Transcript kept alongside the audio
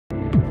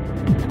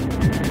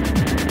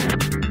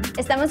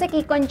Estamos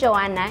aquí con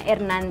Johana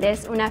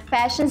Hernandez, una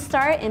fashion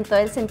star en todo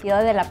el sentido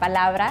de la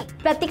palabra.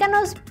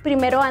 Platícanos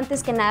primero,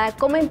 antes que nada,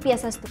 ¿cómo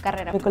empiezas tu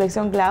carrera? Mi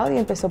colección Cloud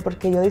empezó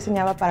porque yo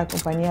diseñaba para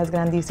compañías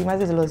grandísimas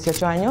desde los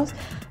 18 años,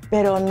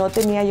 pero no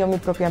tenía yo mi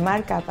propia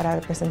marca para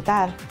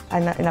representar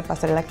en la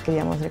pasarela que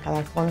queríamos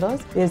recaudar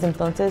fondos. Y desde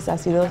entonces ha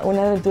sido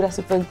una aventura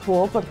súper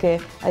cool porque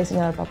ha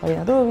diseñado para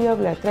Paulina Rubio,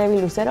 Gloria Trevi,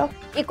 Lucero.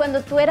 Y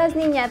cuando tú eras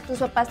niña, tus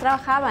papás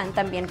trabajaban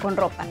también con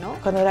ropa, ¿no?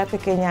 Cuando era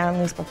pequeña,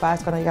 mis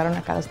papás, cuando llegaron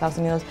acá a los Estados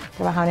Unidos,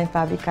 trabajaban en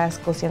fábricas,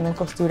 cosiendo en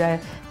costura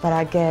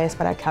para Guess,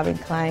 para Calvin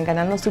Klein,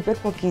 ganando súper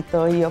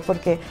poquito. Y yo,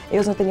 porque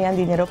ellos no tenían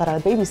dinero para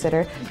el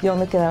babysitter, yo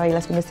me quedaba ahí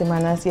las fines de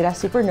semana y era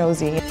súper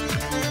nosy.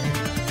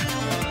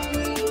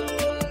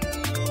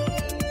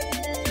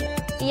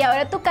 Y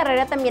ahora tu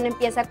carrera también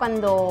empieza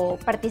cuando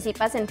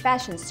participas en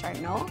Fashion Star,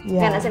 ¿no?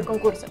 Yeah. Ganas el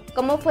concurso.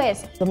 ¿Cómo fue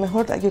eso? Lo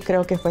mejor yo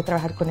creo que fue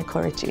trabajar con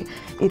Nicole Richie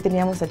y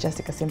teníamos a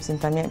Jessica Simpson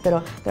también,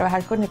 pero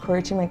trabajar con Nicole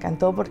Richie me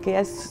encantó porque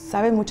ella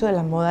sabe mucho de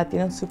la moda,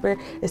 tiene un súper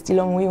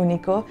estilo muy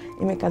único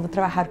y me encantó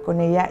trabajar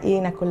con ella. Y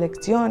en la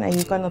colección,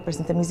 ahí cuando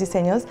presenté mis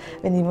diseños,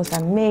 vendimos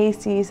a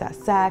Macy's, a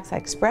Saks, a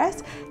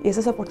Express, y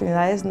esas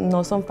oportunidades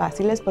no son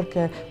fáciles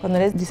porque cuando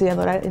eres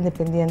diseñadora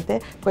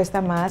independiente cuesta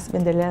más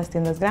venderle a las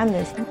tiendas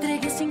grandes.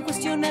 Entregué sin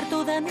cuestionar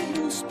toda mi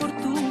luz por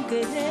tu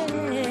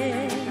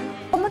querer.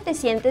 ¿Cómo te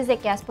sientes de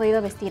que has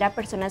podido vestir a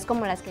personas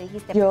como las que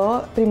dijiste?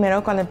 Yo,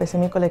 primero, cuando empecé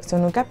mi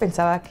colección, nunca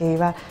pensaba que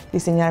iba a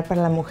diseñar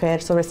para la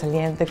mujer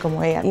sobresaliente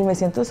como ella. Y me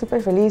siento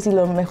súper feliz. Y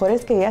lo mejor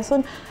es que ellas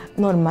son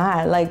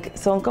normal,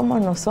 son como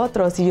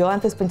nosotros. Y yo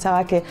antes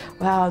pensaba que,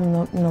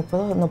 wow, no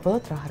puedo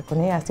trabajar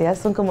con ellas. Ellas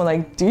son como,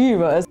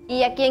 divas.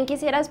 ¿Y a quién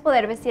quisieras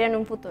poder vestir en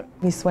un futuro?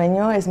 Mi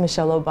sueño es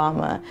Michelle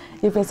Obama.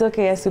 Yo pienso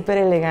que ella es súper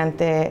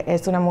elegante,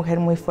 es una mujer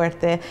muy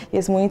fuerte y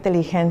es muy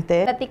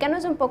inteligente.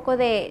 Platícanos un poco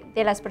de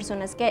las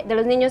personas, de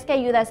los niños que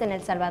ayudas en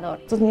El Salvador.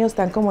 Estos niños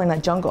están como en la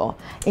jungle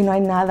y no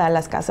hay nada.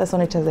 Las casas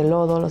son hechas de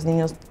lodo, los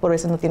niños por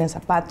eso no tienen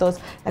zapatos,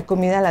 la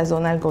comida las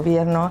dona el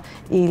gobierno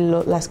y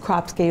las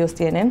crops que ellos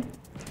tienen.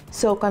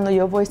 Cuando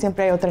yo voy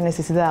siempre hay otra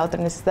necesidad.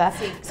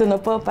 Sí. No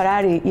puedo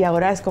parar y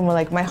ahora es como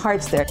my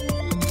heart's there.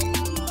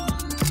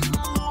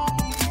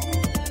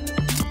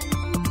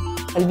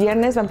 El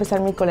viernes va a empezar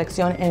mi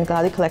colección en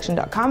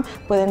cloudycollection.com.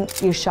 Pueden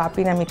ir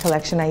shopping a mi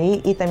colección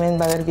ahí y también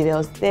va a haber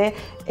videos de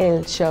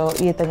el show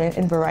y también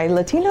en Variety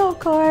Latino, of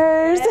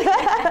course.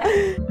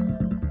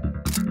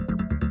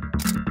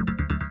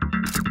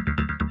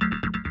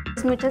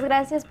 Muchas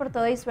gracias por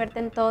todo y suerte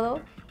en todo.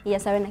 Y ya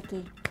saben,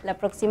 aquí, la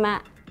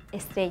próxima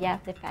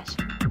estrella de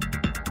fashion.